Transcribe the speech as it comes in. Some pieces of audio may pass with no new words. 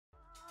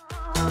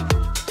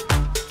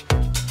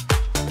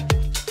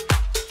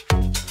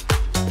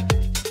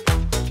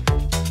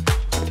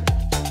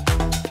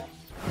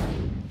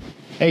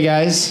Hey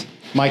guys,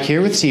 Mike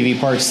here with TV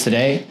Parts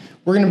today.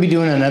 We're going to be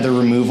doing another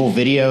removal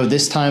video,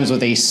 this time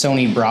with a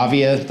Sony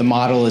Bravia. The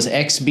model is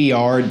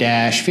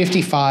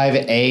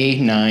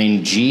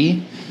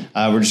XBR-55A9G.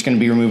 We're just going to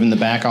be removing the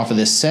back off of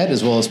this set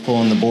as well as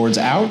pulling the boards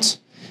out.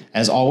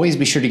 As always,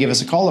 be sure to give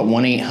us a call at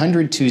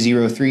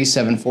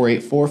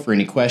 1-800-203-7484 for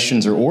any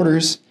questions or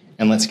orders,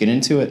 and let's get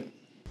into it.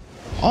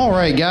 All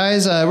right,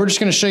 guys, we're just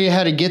going to show you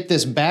how to get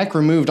this back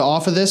removed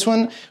off of this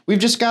one. We've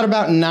just got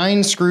about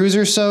 9 screws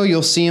or so.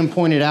 You'll see them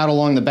pointed out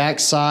along the back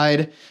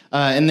side.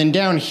 And then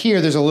down here,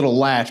 there's a little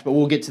latch, but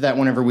we'll get to that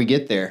whenever we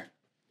get there.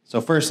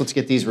 So first, let's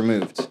get these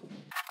removed.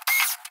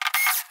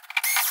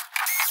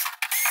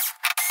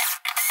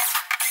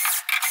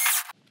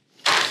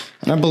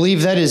 And I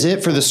believe that is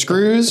it for the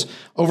screws.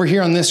 Over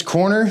here on this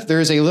corner,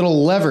 there's a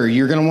little lever.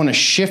 You're going to want to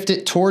shift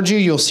it towards you.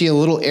 You'll see a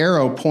little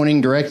arrow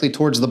pointing directly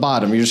towards the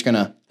bottom. You're just going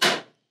to...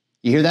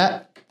 You hear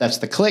that? That's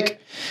the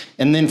click.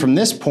 And then from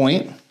this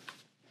point,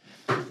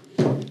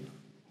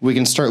 we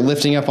can start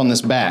lifting up on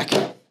this back.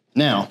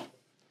 Now,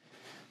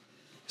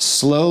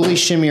 slowly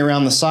shimmy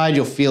around the side.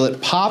 You'll feel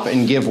it pop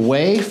and give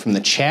way from the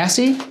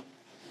chassis.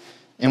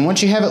 And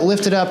once you have it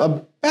lifted up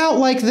about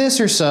like this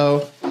or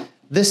so,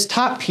 this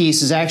top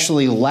piece is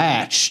actually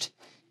latched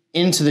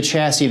into the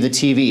chassis of the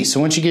TV. So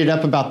once you get it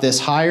up about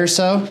this high or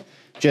so,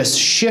 just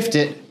shift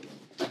it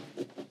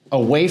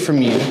away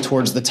from you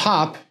towards the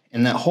top,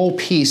 and that whole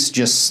piece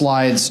just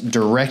slides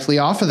directly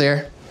off of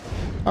there.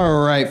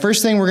 All right,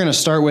 first thing we're gonna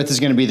start with is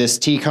gonna be this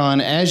T-Con.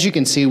 As you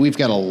can see, we've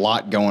got a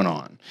lot going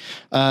on.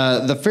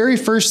 The very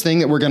first thing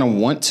that we're gonna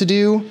want to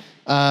do,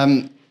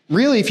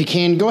 really if you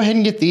can, go ahead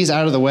and get these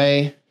out of the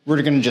way.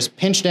 We're gonna just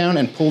pinch down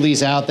and pull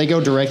these out. They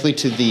go directly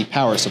to the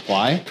power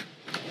supply.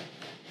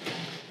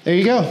 There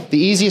you go, the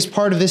easiest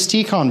part of this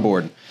T-Con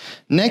board.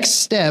 Next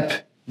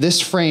step,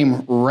 this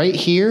frame right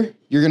here,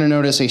 you're gonna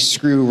notice a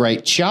screw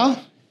right cha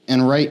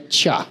and right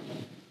cha.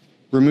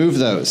 Remove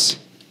those.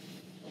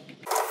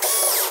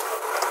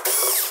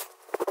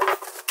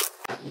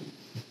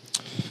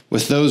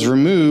 With those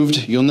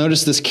removed, you'll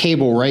notice this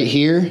cable right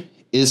here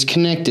is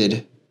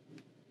connected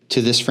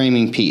to this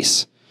framing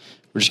piece.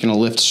 We're just gonna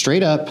lift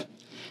straight up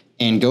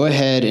and go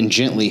ahead and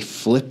gently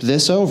flip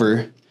this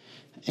over,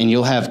 and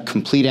you'll have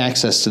complete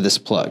access to this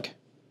plug.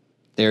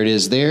 There it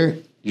is there.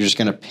 You're just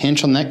gonna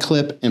pinch on that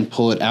clip and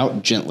pull it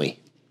out gently.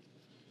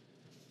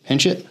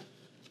 Pinch it.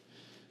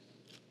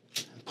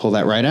 Pull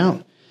that right out,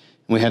 and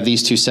we have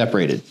these two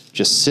separated.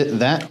 Just sit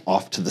that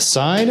off to the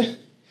side,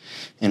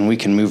 and we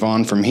can move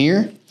on from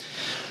here.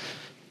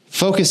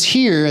 Focus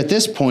here at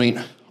this point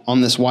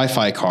on this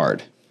Wi-Fi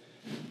card.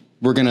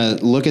 We're gonna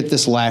look at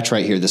this latch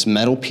right here, this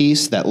metal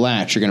piece, that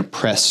latch, you're gonna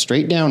press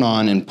straight down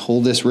on and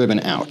pull this ribbon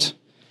out.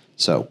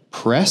 So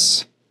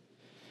press,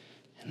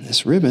 and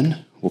this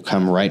ribbon will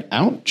come right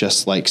out,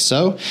 just like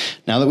so.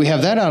 Now that we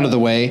have that out of the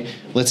way,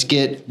 let's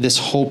get this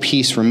whole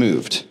piece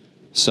removed.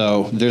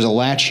 So there's a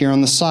latch here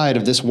on the side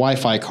of this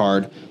Wi-Fi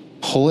card.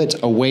 Pull it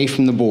away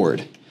from the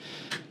board.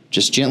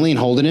 Just gently and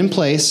hold it in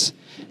place,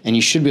 and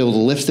you should be able to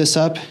lift this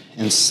up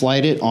and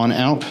slide it on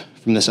out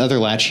from this other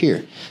latch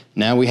here.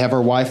 Now we have our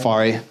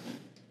Wi-Fi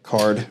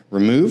card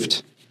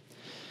removed.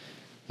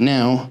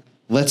 Now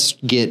let's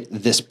get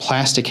this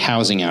plastic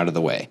housing out of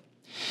the way.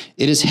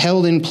 It is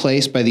held in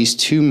place by these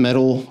two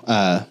metal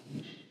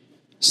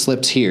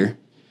slips here,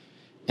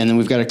 and then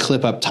we've got a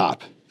clip up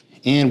top.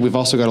 And we've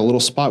also got a little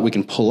spot we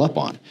can pull up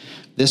on.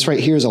 This right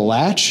here is a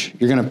latch.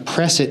 You're gonna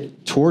press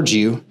it towards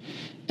you.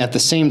 At the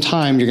same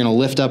time, you're gonna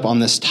lift up on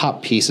this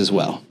top piece as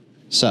well.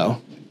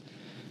 So,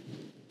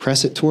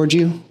 press it towards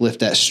you, lift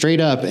that straight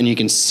up, and you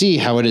can see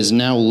how it is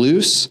now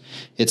loose.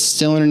 It's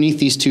still underneath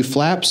these two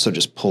flaps, so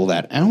just pull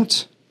that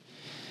out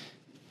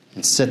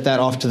and set that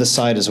off to the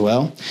side as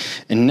well.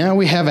 And now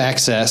we have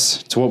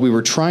access to what we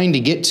were trying to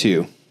get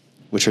to,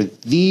 which are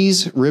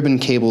these ribbon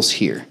cables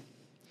here.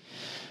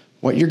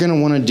 What you're gonna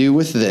wanna do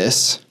with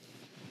this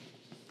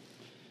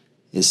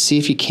is see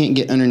if you can't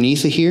get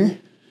underneath of here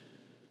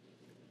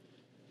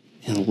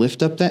and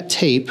lift up that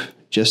tape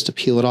just to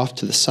peel it off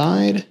to the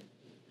side.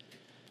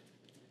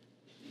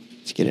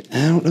 Let's get it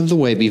out of the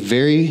way. Be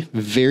very,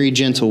 very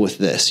gentle with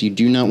this. You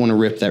do not wanna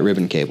rip that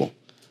ribbon cable.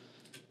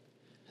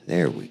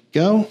 There we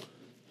go.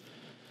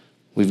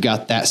 We've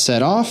got that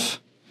set off.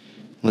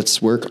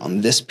 Let's work on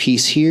this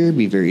piece here.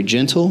 Be very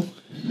gentle.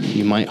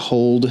 You might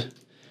hold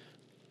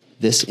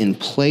this in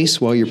place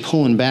while you're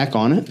pulling back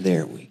on it.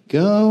 There we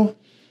go.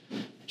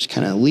 Just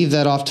kind of leave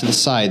that off to the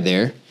side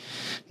there.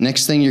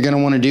 Next thing you're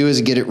gonna wanna do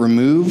is get it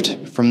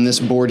removed from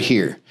this board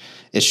here.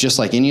 It's just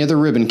like any other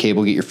ribbon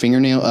cable. Get your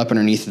fingernail up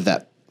underneath of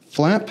that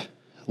flap,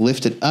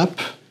 lift it up,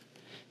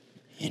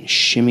 and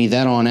shimmy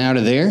that on out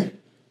of there.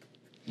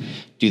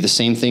 Do the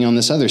same thing on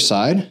this other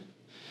side.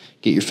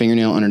 Get your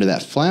fingernail under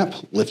that flap,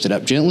 lift it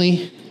up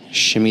gently,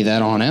 shimmy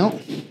that on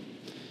out.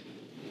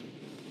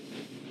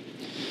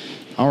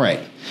 All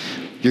right.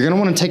 You're gonna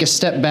wanna take a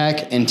step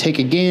back and take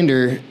a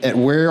gander at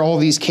where all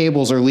these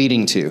cables are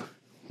leading to,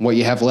 what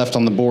you have left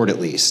on the board at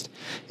least.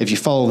 If you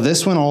follow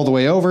this one all the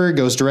way over, it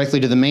goes directly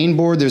to the main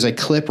board, there's a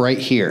clip right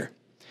here.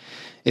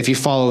 If you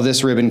follow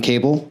this ribbon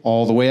cable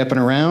all the way up and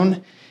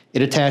around,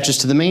 it attaches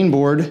to the main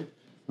board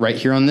right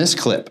here on this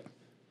clip.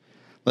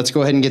 Let's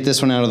go ahead and get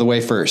this one out of the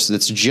way first.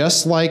 It's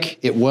just like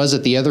it was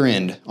at the other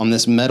end. On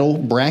this metal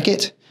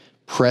bracket,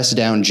 press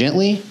down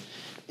gently,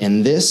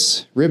 and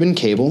this ribbon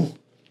cable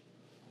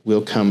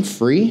will come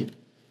free,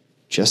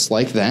 just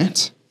like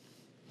that.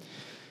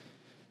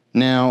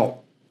 Now,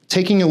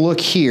 taking a look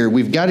here,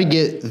 we've got to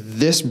get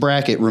this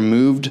bracket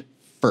removed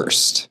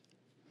first.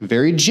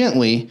 Very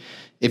gently,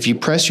 if you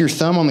press your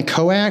thumb on the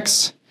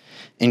coax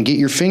and get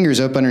your fingers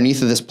up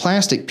underneath of this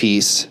plastic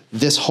piece,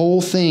 this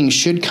whole thing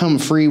should come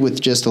free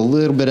with just a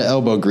little bit of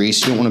elbow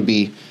grease. You don't want to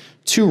be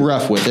too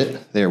rough with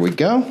it. There we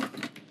go.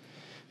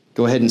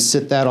 Go ahead and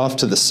sit that off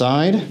to the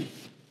side.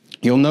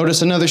 You'll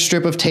notice another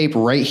strip of tape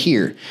right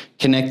here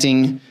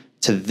connecting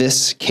to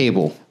this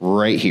cable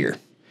right here.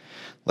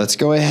 Let's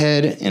go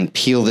ahead and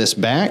peel this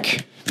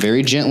back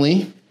very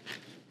gently,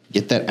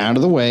 get that out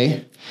of the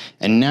way,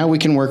 and now we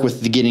can work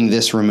with getting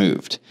this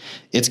removed.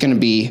 It's going to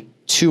be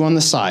 2 on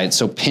the side,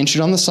 so pinch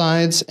it on the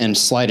sides and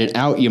slide it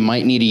out. You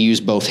might need to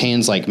use both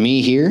hands like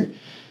me here.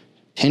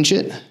 Pinch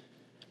it,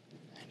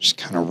 just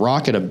kind of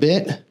rock it a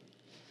bit.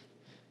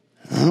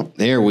 Oh,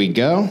 there we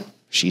go.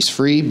 She's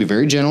free. Be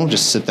very gentle.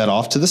 Just sit that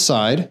off to the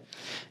side.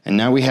 And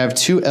now we have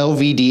 2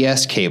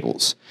 LVDS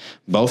cables.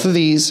 Both of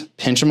these,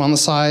 pinch them on the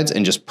sides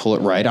and just pull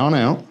it right on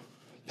out.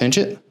 Pinch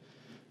it.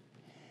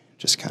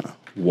 Just kind of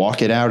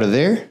walk it out of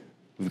there.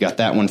 We've got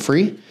that one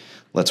free.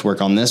 Let's work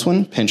on this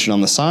one. Pinch it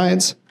on the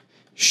sides.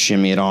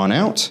 Shimmy it on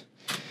out.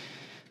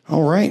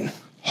 All right.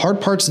 Hard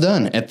part's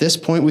done. At this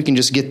point, we can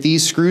just get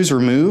these screws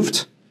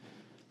removed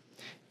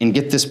and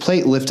get this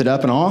plate lifted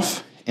up and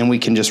off, and we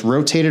can just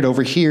rotate it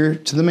over here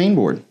to the main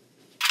board.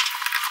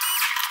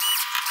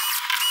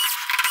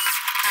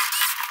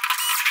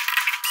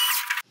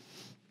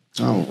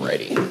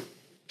 Alrighty.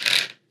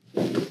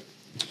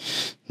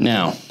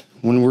 Now,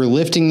 when we're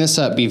lifting this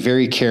up, be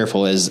very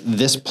careful, as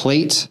this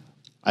plate,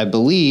 I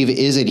believe,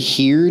 is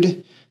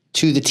adhered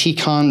to the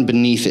T-con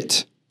beneath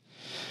it.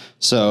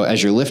 So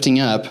as you're lifting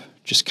up,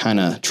 just kind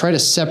of try to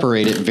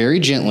separate it very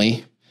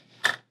gently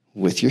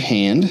with your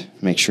hand.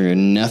 Make sure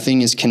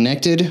nothing is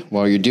connected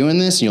while you're doing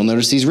this. You'll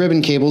notice these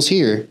ribbon cables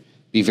here.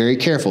 Be very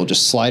careful.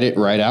 Just slide it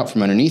right out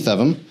from underneath of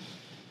them.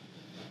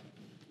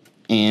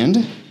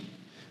 And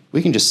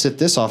we can just sit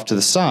this off to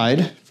the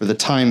side for the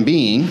time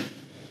being.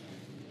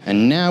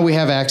 And now we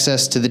have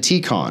access to the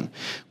T-con.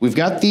 We've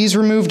got these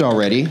removed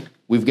already.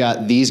 We've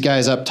got these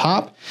guys up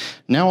top.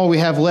 Now all we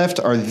have left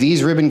are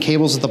these ribbon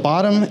cables at the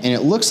bottom, and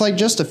it looks like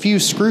just a few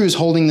screws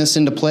holding this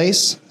into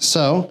place.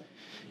 So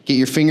get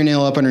your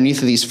fingernail up underneath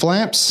of these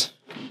flaps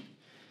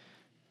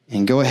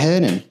and go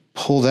ahead and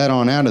pull that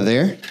on out of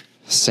there.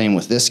 Same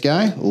with this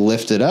guy.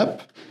 Lift it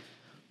up,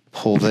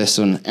 pull this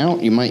one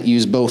out. You might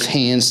use both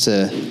hands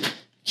to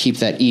keep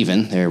that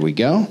even. There we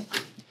go.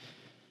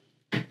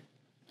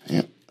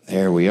 Yep,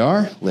 there we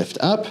are. Lift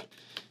up.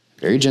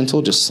 Very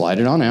gentle, just slide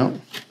it on out.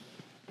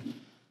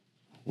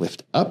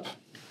 Lift up,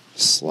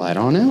 slide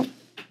on out.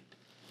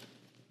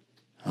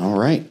 All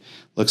right,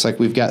 looks like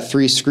we've got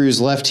 3 screws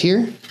left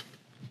here.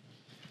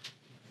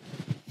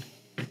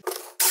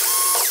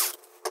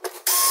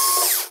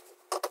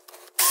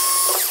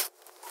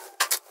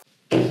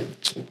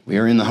 We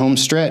are in the home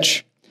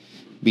stretch.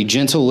 Be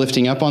gentle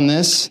lifting up on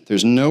this.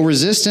 There's no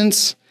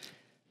resistance.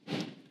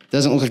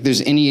 Doesn't look like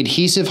there's any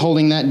adhesive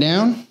holding that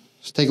down.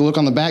 Let's take a look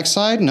on the back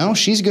side. No,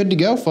 she's good to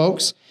go,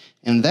 folks.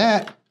 And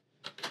that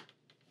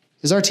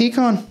is our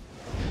T-con.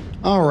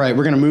 All right,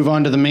 we're gonna move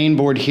on to the main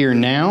board here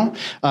now.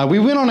 We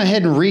went on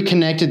ahead and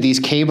reconnected these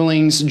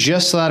cablings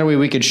just so that way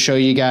we could show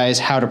you guys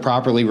how to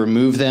properly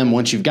remove them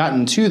once you've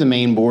gotten to the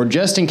main board,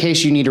 just in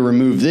case you need to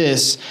remove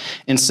this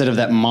instead of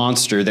that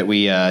monster that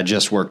we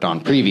just worked on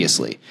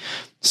previously.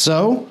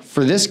 So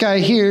for this guy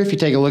here, if you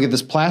take a look at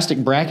this plastic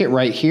bracket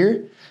right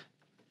here,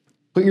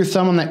 put your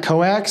thumb on that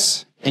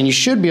coax, and you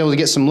should be able to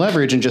get some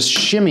leverage and just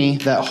shimmy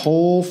that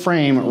whole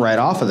frame right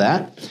off of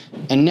that.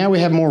 And now we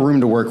have more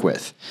room to work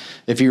with.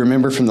 If you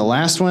remember from the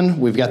last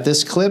one, we've got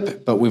this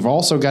clip, but we've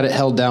also got it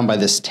held down by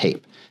this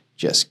tape.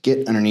 Just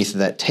get underneath of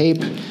that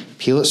tape,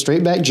 peel it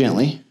straight back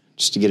gently,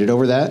 just to get it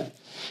over that.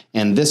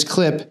 And this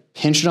clip,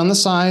 pinch it on the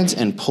sides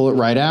and pull it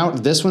right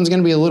out. This one's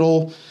gonna be a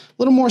little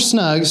more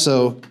snug,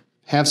 so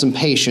have some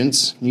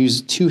patience.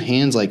 Use 2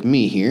 hands like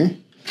me here.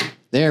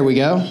 There we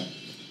go.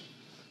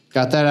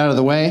 Got that out of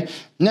the way.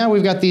 Now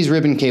we've got these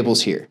ribbon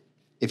cables here.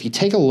 If you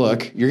take a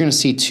look, you're gonna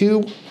see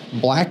 2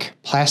 black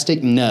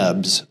plastic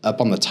nubs up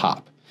on the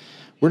top.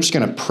 We're just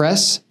gonna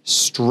press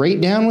straight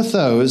down with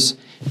those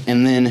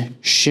and then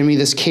shimmy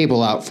this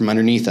cable out from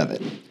underneath of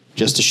it.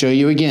 Just to show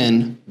you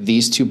again,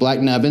 these 2 black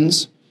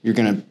nubbins, you're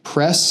gonna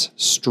press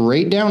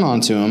straight down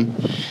onto them.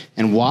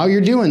 And while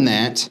you're doing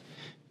that,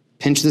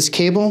 pinch this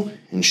cable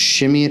and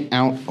shimmy it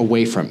out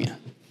away from you,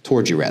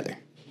 towards you rather.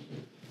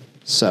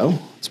 So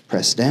let's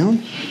press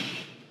down.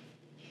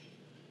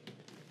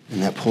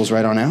 And that pulls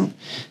right on out.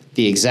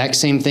 The exact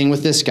same thing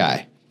with this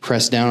guy.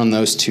 Press down on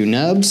those 2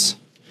 nubs,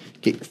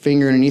 get your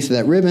finger underneath of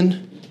that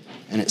ribbon,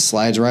 and it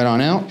slides right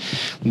on out.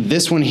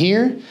 This one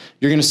here,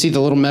 you're gonna see the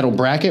little metal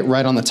bracket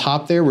right on the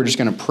top there. We're just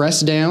gonna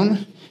press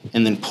down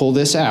and then pull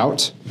this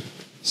out.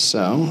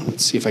 So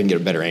let's see if I can get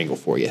a better angle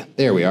for you.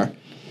 There we are.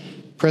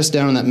 Press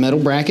down on that metal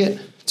bracket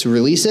to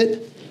release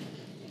it.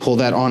 Pull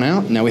that on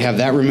out. Now we have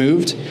that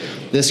removed.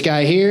 This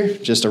guy here,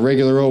 just a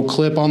regular old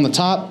clip on the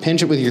top.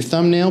 Pinch it with your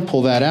thumbnail,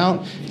 pull that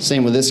out.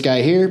 Same with this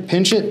guy here.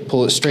 Pinch it,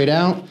 pull it straight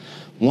out.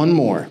 One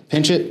more.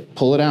 Pinch it,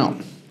 pull it out.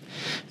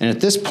 And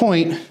at this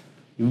point,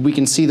 we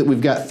can see that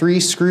we've got 3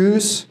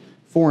 screws,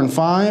 4 and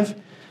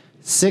 5,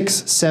 6,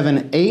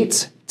 7,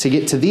 8. To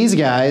get to these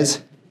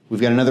guys,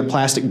 we've got another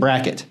plastic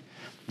bracket,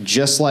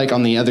 just like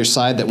on the other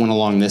side that went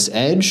along this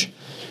edge.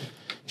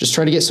 Just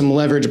try to get some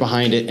leverage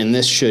behind it, and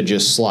this should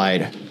just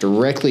slide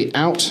directly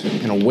out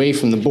and away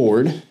from the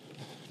board.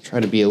 Try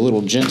to be a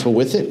little gentle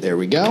with it. There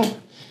we go.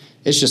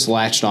 It's just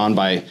latched on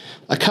by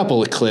a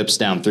couple of clips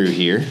down through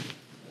here.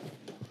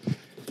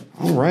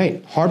 All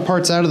right, hard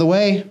part's out of the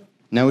way.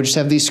 Now we just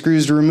have these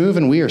screws to remove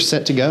and we are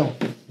set to go.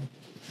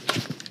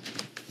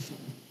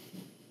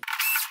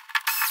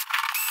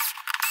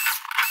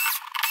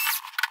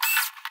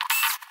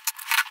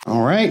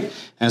 All right,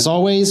 as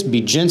always,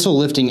 be gentle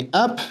lifting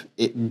up.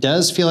 It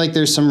does feel like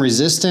there's some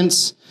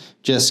resistance.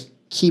 Just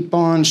keep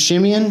on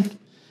shimmying.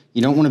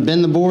 You don't want to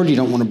bend the board, you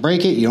don't want to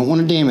break it, you don't want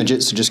to damage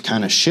it, so just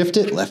kind of shift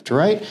it left to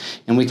right,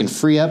 and we can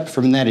free up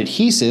from that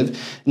adhesive.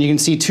 And you can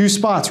see 2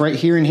 spots right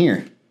here and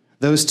here.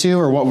 Those 2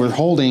 are what we're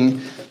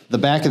holding the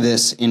back of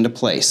this into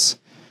place.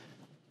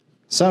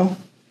 So,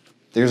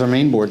 there's our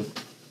main board.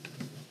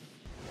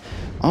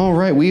 All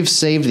right, we've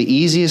saved the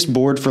easiest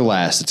board for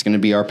last. It's gonna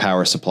be our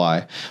power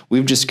supply.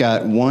 We've just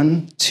got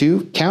 1,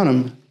 2, count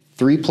them,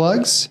 3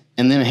 plugs,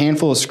 and then a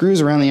handful of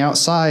screws around the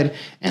outside,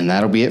 and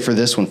that'll be it for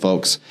this one,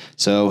 folks.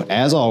 So,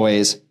 as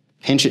always,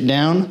 pinch it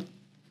down,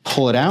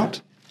 pull it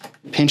out,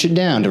 pinch it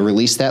down to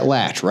release that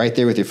latch right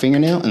there with your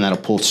fingernail, and that'll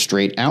pull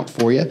straight out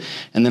for you.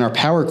 And then our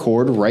power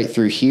cord right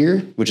through here,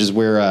 which is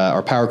where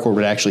our power cord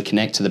would actually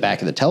connect to the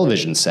back of the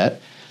television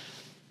set.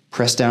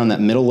 Press down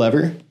that middle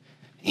lever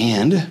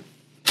and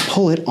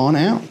pull it on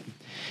out.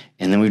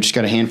 And then we've just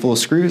got a handful of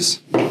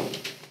screws,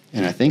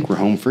 and I think we're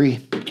home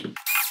free.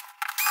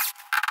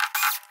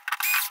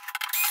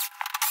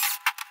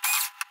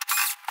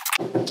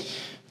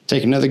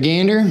 Take another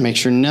gander, make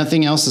sure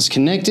nothing else is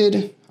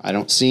connected. I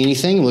don't see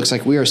anything. Looks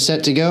like we are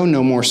set to go.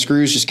 No more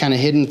screws just kind of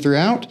hidden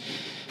throughout.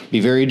 Be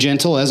very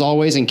gentle as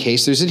always in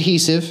case there's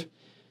adhesive.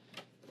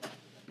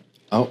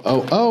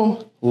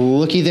 Oh,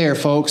 looky there,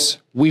 folks.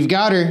 We've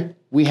got her.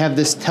 We have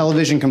this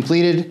television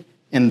completed,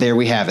 and there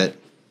we have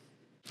it.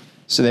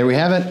 So there we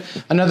have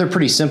it. Another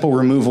pretty simple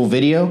removal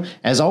video.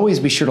 As always,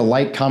 be sure to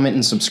like, comment,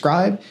 and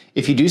subscribe.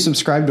 If you do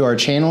subscribe to our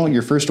channel,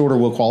 your first order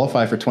will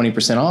qualify for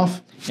 20%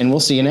 off, and we'll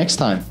see you next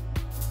time.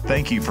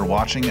 Thank you for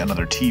watching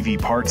another TV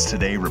Parts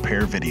Today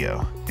repair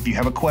video. If you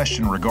have a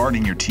question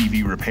regarding your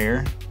TV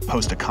repair,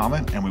 post a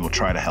comment and we will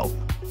try to help.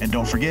 And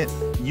don't forget,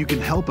 you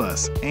can help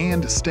us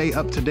and stay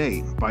up to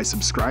date by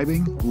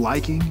subscribing,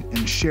 liking,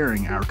 and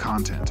sharing our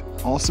content.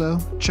 Also,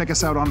 check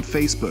us out on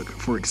Facebook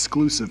for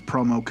exclusive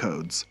promo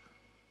codes.